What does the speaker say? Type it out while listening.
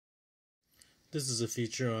This is a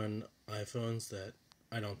feature on iPhones that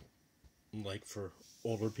I don't like for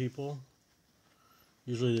older people.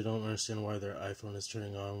 Usually they don't understand why their iPhone is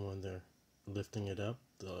turning on when they're lifting it up.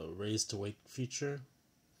 The raise to wake feature.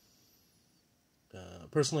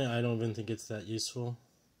 Personally, I don't even think it's that useful.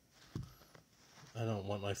 I don't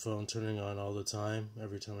want my phone turning on all the time,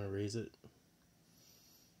 every time I raise it.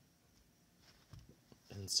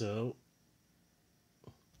 And so,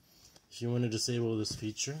 if you want to disable this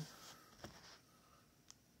feature,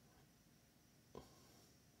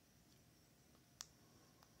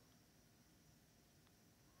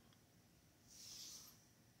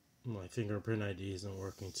 my fingerprint ID isn't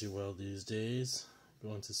working too well these days.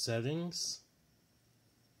 Go into settings.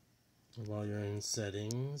 While you're in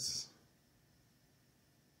settings,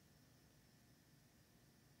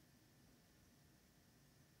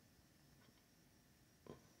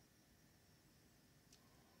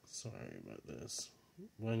 sorry about this.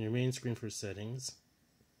 On your main screen for settings,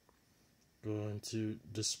 go into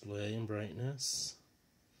display and brightness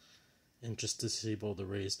and just disable the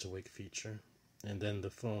raise to wake feature, and then the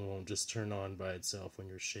phone won't just turn on by itself when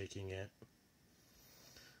you're shaking it.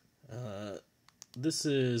 This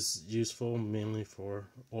is useful mainly for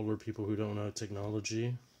older people who don't know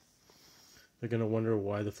technology. They're going to wonder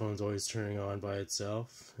why the phone's always turning on by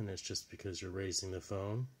itself, and it's just because you're raising the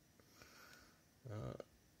phone.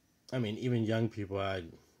 I mean, even young people, I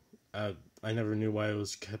never knew why it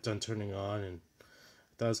was kept on turning on, and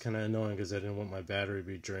that was kind of annoying because I didn't want my battery to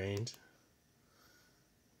be drained.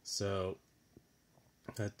 So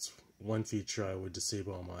that's one feature I would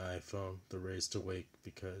disable on my iPhone, the raise to wake,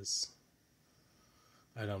 because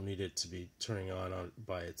I don't need it to be turning on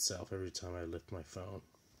by itself every time I lift my phone.